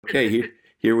Okay,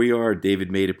 here we are.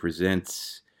 David Maida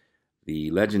presents the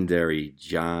legendary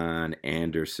John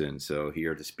Anderson. So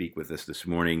here to speak with us this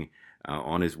morning,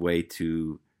 on his way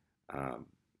to, um,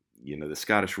 the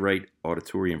Scottish Rite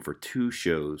Auditorium for two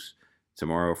shows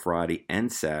tomorrow, Friday,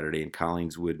 and Saturday in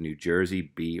Collingswood, New Jersey.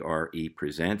 BRE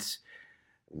presents.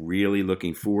 Really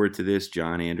looking forward to this.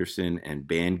 John Anderson and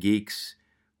Band Geeks.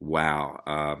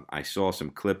 Wow, I saw some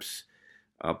clips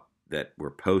up that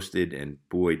were posted, and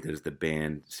boy, does the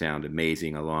band sound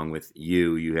amazing. Along with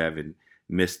you, you haven't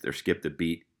missed or skipped a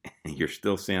beat. You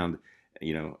still sound,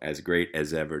 as great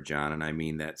as ever, John, and I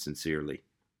mean that sincerely.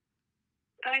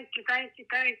 Thank you, thank you,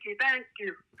 thank you, thank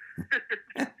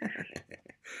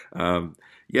you.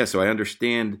 Yeah, so I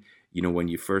understand, when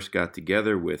you first got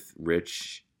together with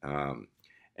Rich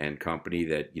and company,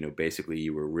 that basically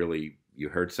you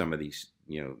heard some of these,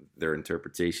 their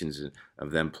interpretations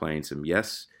of them playing some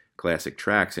classic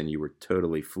tracks, and you were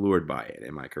totally floored by it.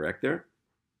 Am I correct there?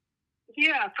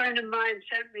 Yeah, a friend of mine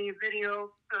sent me a video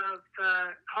of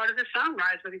Heart of the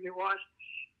Sunrise, I think it was,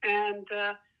 and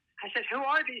I said, "Who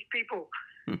are these people?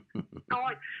 I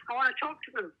want to talk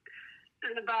to them."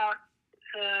 And about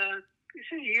this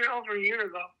is over a year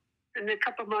ago, and a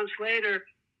couple of months later,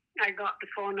 I got the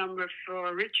phone number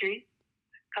for Richie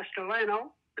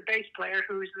Castellano, the bass player,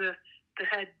 who's the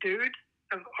head dude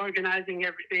of organizing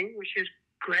everything, which is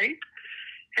great.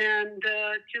 And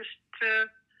just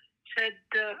said,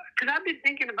 because I've been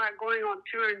thinking about going on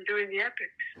tour and doing the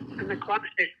epics and the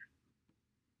classics.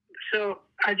 So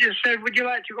I just said, "Would you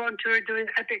like to go on tour doing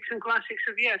epics and classics?"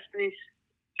 Of yes. And he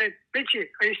said, "Richie,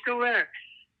 are you still there?"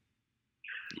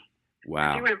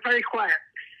 Wow. He went very quiet.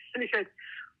 And he said,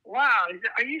 "Wow,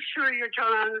 are you sure you're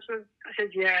John Anderson?" I said,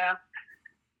 "Yeah."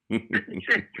 He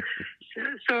said,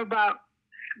 so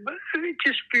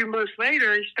just a few months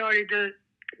later, he started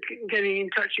getting in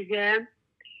touch again.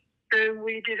 And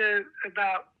we did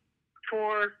about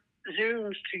 4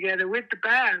 Zooms together with the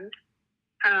band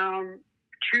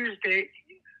Tuesday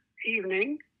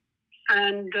evening.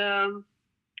 And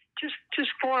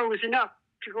just 4 was enough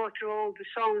to go through all the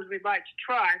songs we'd like to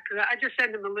try. Because I just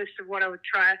sent them a list of what I would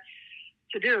try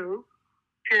to do.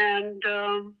 And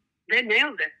they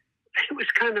nailed it. It was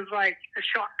kind of like a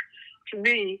shock to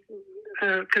me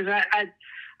because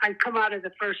I'd come out of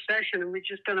the first session and we'd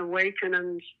just done Awaken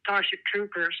and Starship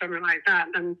Trooper or something like that.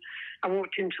 And I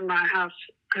walked into my house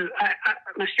because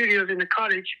my studio's in the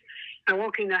cottage. I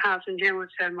walk in the house and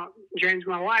James,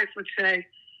 my wife, would say,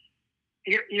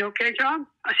 you okay, John?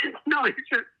 I said, "No, it's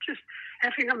just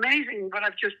effing amazing what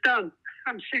I've just done.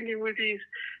 I'm singing with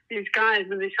these guys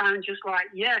and they sound just like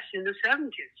Yes in the 70s.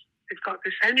 It's got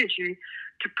this energy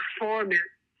to perform it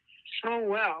so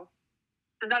well."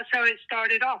 And that's how it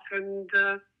started off. And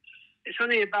it's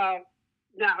only about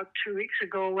now 2 weeks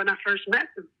ago when I first met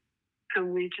them.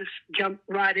 And we just jumped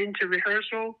right into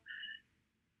rehearsal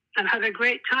and had a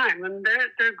great time. And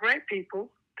they're great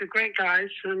people. They're great guys.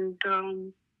 And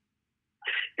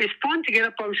it's fun to get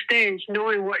up on stage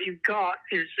knowing what you've got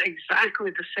is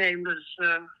exactly the same as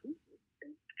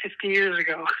 50 years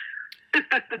ago.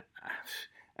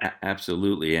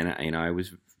 Absolutely. And I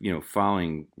was,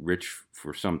 following Rich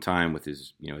for some time with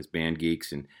his, his Band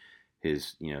Geeks and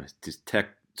his, his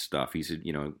tech stuff. He's,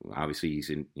 obviously he's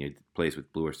plays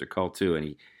with Blue Oyster Cult too.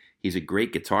 And he's a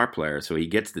great guitar player. So he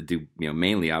gets to do,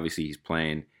 mainly, obviously he's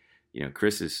playing,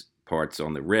 Chris's parts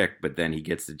on the Rick, but then he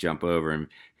gets to jump over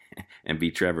and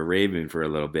be Trevor Rabin for a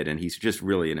little bit. And he's just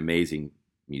really an amazing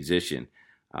musician.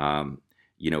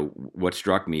 What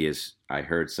struck me is I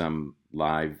heard some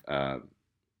live,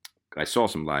 I saw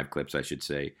some live clips, I should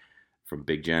say, from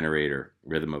Big Generator,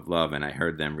 Rhythm of Love, and I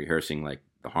heard them rehearsing like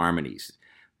the harmonies,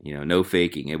 no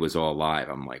faking. It was all live.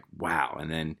 I'm like, wow. And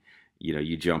then,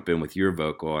 you jump in with your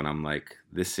vocal and I'm like,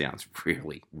 this sounds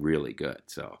really, really good.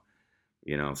 So,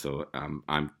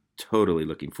 I'm totally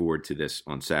looking forward to this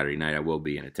on Saturday night. I will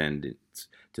be in attendance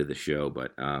to the show,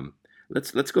 but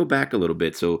let's go back a little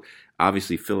bit. So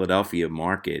obviously Philadelphia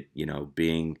market,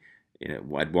 being at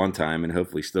one time and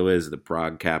hopefully still is the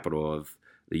prog capital of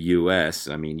the U.S.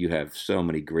 I mean, you have so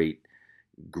many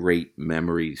great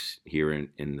memories here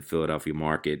in the Philadelphia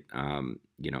market.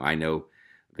 I know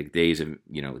the days of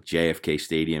JFK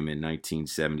Stadium in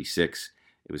 1976.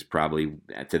 It was probably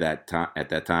at that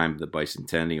time the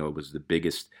Bicentennial was the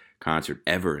biggest concert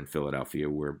ever in Philadelphia,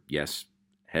 where Yes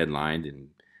headlined and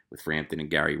with Frampton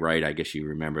and Gary Wright. I guess you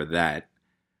remember that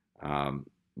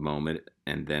moment.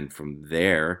 And then from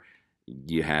there,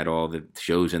 you had all the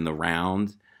shows in the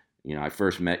round. I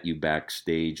first met you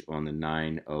backstage on the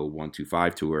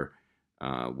 90125 tour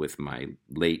with my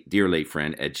dear late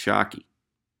friend Ed Shockey,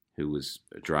 who was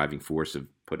a driving force of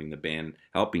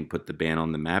helping put the band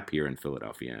on the map here in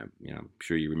Philadelphia. I'm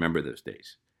sure you remember those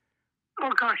days.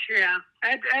 Oh gosh, yeah.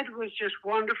 Ed was just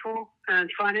wonderful and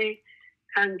funny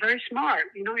and very smart.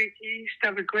 He used to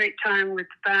have a great time with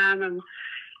the band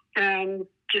and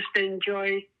just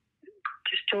enjoy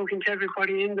just talking to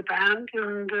everybody in the band.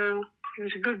 And he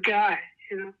was a good guy.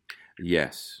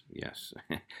 Yes,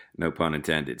 no pun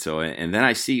intended. So, and then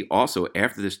I see also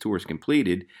after this tour is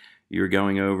completed, you're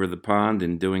going over the pond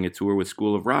and doing a tour with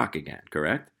School of Rock again,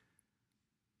 correct?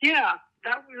 Yeah,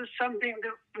 that was something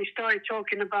that we started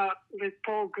talking about with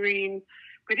Paul Green.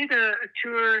 We did a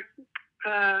tour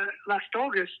last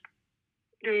August,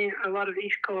 doing a lot of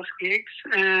East Coast gigs,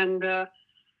 and the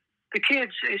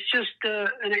kids, it's just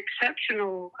an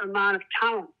exceptional amount of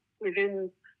talent within the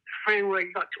framework.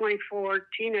 You've got 24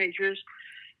 teenagers,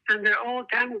 and they're all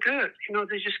damn good.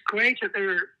 They're just great at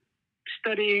their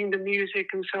studying the music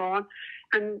and so on.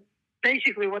 And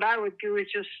basically what I would do is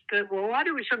just, why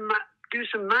don't we do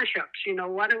some mashups?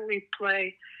 Why don't we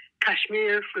play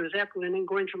Kashmir for Zeppelin and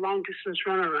go into Long Distance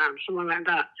Runaround, something like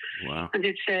that. Wow. And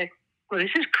they'd say, well,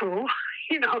 this is cool.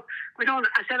 I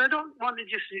said, I don't want to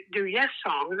just do Yes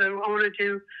songs. I want to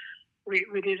do,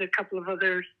 we did a couple of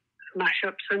other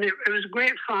mashups, and it was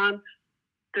great fun.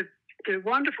 They're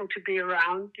wonderful to be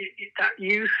around, that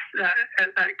youth, that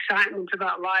excitement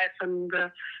about life, and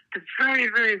they're very,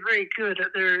 very, very good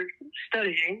at their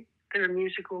studying, their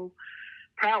musical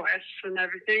prowess and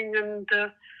everything. And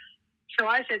so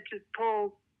I said to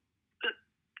Paul at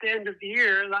the end of the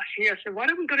year, last year, I said, why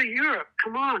don't we go to Europe?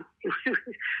 Come on.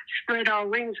 Spread our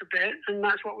wings a bit. And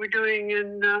that's what we're doing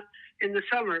in the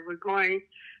summer. We're going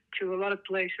to a lot of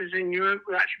places in Europe.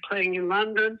 We're actually playing in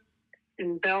London,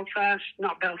 in Dublin.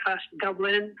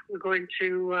 We're going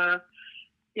to,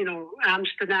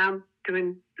 Amsterdam,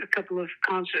 doing a couple of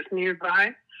concerts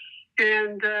nearby,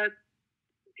 and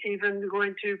even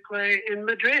going to play in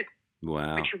Madrid.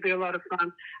 Wow. Which will be a lot of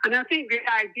fun. And I think the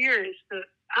idea is that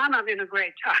I'm having a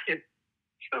great time.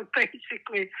 So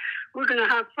basically, we're going to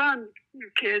have fun,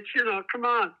 you kids. Come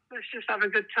on, let's just have a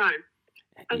good time.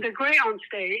 And they're great on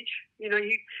stage. You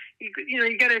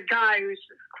get a guy who's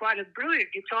quite a brilliant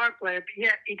guitar player, but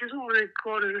yet he doesn't want to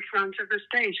go to the front of the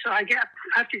stage. So I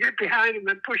have to get behind him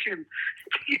and push him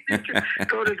to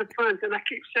go to the front. And I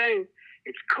keep saying,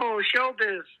 it's called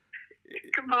showbiz.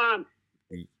 Come on.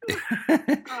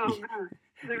 Oh man,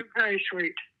 they're very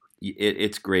sweet.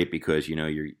 It's great because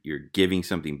you're giving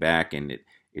something back, and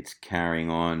it's carrying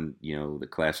on the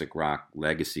classic rock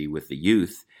legacy with the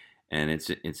youth. And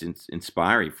it's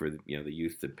inspiring for the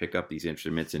youth to pick up these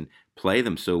instruments and play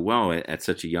them so well at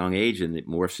such a young age, and it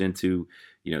morphs into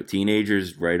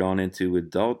teenagers right on into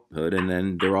adulthood, and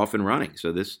then they're off and running.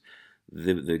 So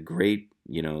the great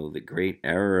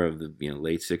era of the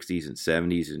late '60s and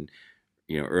 '70s and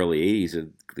early '80s of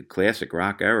the classic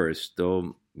rock era is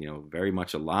still very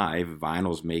much alive.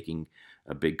 Vinyl's making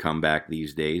a big comeback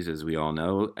these days, as we all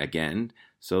know, again.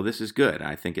 So this is good.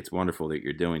 I think it's wonderful that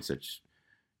you're doing such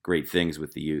great things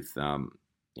with the youth.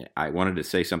 I wanted to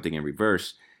say something in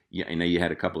reverse. I know you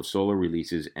had a couple of solo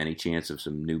releases. Any chance of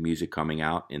some new music coming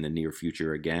out in the near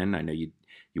future again? I know you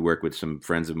work with some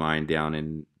friends of mine down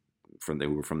who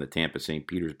were from the Tampa, St.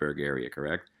 Petersburg area,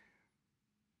 correct?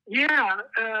 Yeah,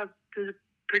 the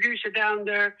producer down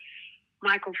there,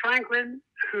 Michael Franklin,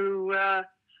 who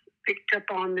picked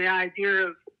up on the idea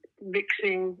of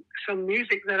mixing some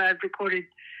music that I'd recorded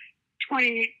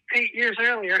 28 years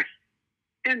earlier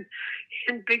in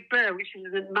Big Bear, which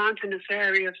is the mountainous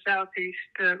area of southeast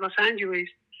Los Angeles.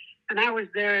 And I was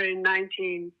there in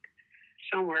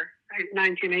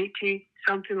 1980,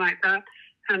 something like that.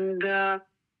 And I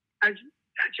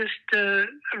just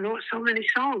wrote so many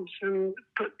songs and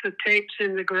put the tapes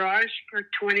in the garage for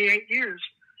 28 years.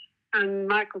 And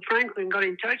Michael Franklin got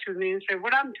in touch with me and said,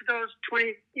 what happened to those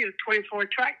 24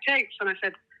 track tapes? And I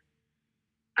said,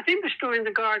 I think they're still in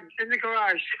the garage.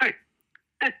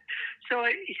 So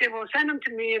he said, well, send them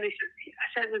to me. And I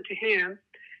sent them to him.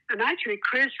 And actually,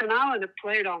 Chris and Alan have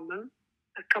played on them,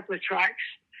 a couple of tracks.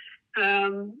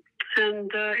 And you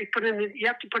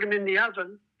have to put them in the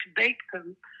oven to bake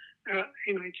them.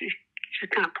 You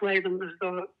can't play them as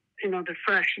though, they're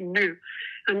fresh and new.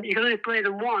 And you can only play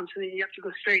them once, and then you have to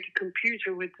go straight to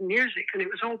computer with the music. And it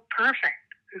was all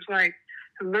perfect. It was like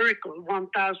a miracle,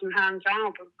 1,000 Hands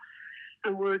album.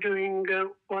 And we're doing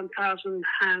 1,000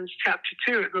 Hands Chapter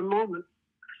 2 at the moment.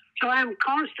 So I'm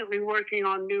constantly working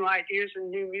on new ideas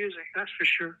and new music, that's for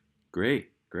sure.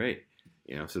 Great.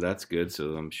 So that's good.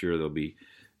 So I'm sure there'll be,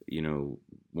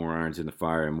 more irons in the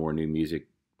fire and more new music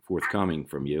forthcoming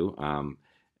from you.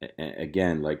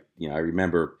 Again, I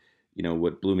remember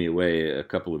what blew me away a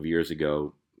couple of years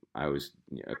ago, I was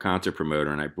a concert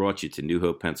promoter, and I brought you to New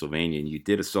Hope, Pennsylvania, and you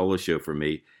did a solo show for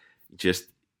me, just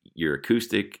your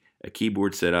acoustic, a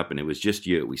keyboard set up, and it was just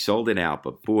you. We sold it out,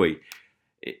 but boy,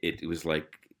 it was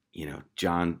like,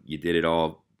 John, you did it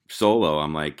all solo.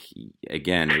 I'm like,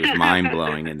 again, it was mind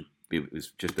blowing, and it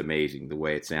was just amazing the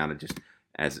way it sounded, just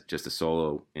as just a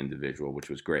solo individual, which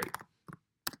was great.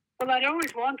 Well, I'd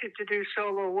always wanted to do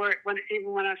solo work.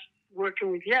 Even when I was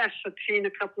working with Yes, I'd seen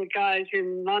a couple of guys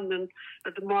in London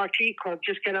at the Marquee Club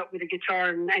just get up with a guitar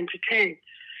and entertain.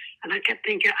 And I kept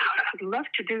thinking, I'd love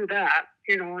to do that,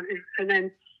 And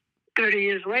then 30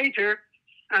 years later,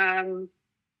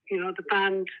 the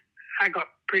band, I got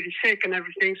pretty sick and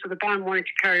everything, so the band wanted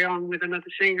to carry on with another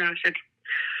singer. I said,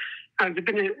 I've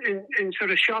been in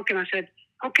sort of shock, and I said,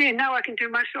 okay, now I can do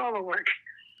my solo work.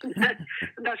 And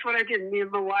that's what I did. Me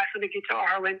and my wife and the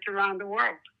guitar went around the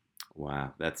world.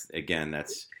 Wow. That's an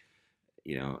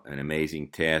amazing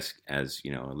task as, a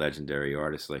legendary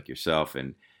artist like yourself.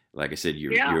 And like I said,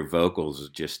 your vocals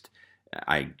just,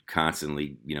 I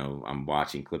constantly, I'm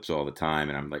watching clips all the time,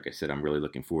 and like I said, I'm really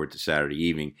looking forward to Saturday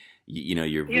evening.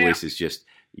 Your voice is just,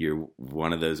 you're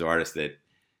one of those artists that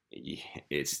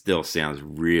it still sounds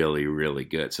really, really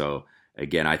good. So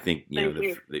again, I think,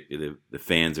 the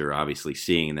fans are obviously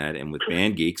seeing that, and with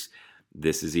Band Geeks,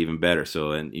 this is even better.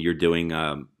 So, and you're doing,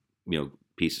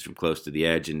 pieces from Close to the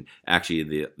Edge, and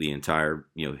actually the entire,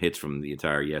 hits from the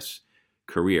entire Yes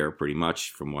career, pretty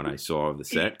much, from what I saw of the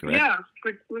set, correct? Yeah,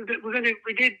 we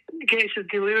did Gates of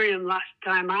Delirium last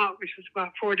time out, which was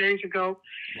about 4 days ago.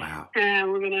 Wow.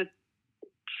 And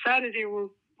Saturday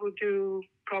we'll do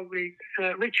probably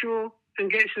Ritual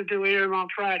and Gates of Delirium on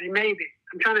Friday, maybe.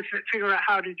 I'm trying to figure out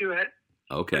how to do it.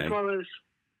 Okay. As well as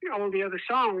all the other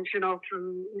songs,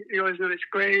 from Yours Know It's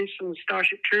Grace and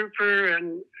Starship Trooper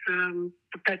and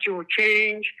Perpetual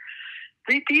Change.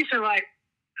 These are like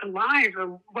alive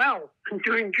and well and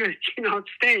doing good, on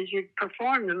stage. You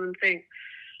perform them and think,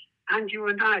 and you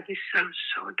and I, this sounds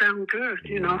so damn good,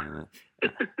 Yeah.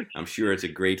 I'm sure it's a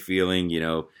great feeling,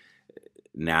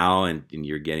 now, and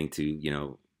you're getting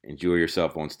to, enjoy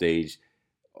yourself on stage,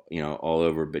 all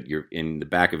over, but you're in the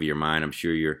back of your mind, I'm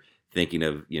sure you're thinking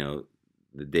of,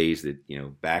 the days that,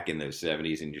 back in those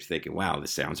 70s, and you're thinking, wow,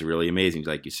 this sounds really amazing,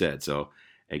 like you said. So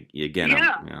again,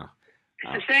 yeah.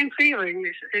 It's the same feeling,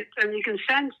 and you can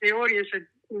sense the audience are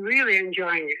really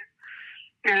enjoying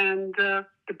it. And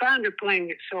the band are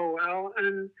playing it so well,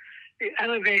 and it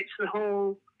elevates the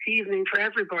whole evening for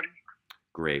everybody.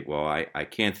 Great. Well, I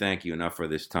can't thank you enough for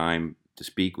this time to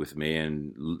speak with me.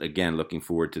 And again, looking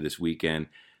forward to this weekend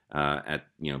at,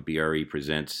 BRE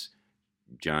Presents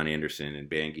John Anderson and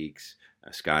Band Geeks,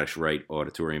 Scottish Rite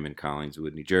Auditorium in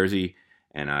Collingswood, New Jersey.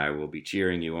 And I will be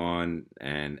cheering you on,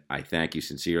 and I thank you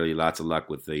sincerely. Lots of luck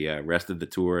with the rest of the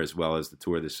tour, as well as the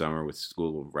tour this summer with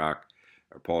School of Rock,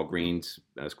 or Paul Green's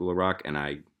School of Rock, and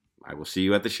I will see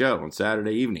you at the show on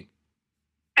Saturday evening.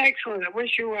 Excellent. I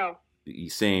wish you well.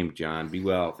 Same, John. Be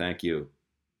well. Thank you.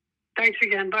 Thanks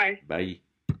again. Bye. Bye.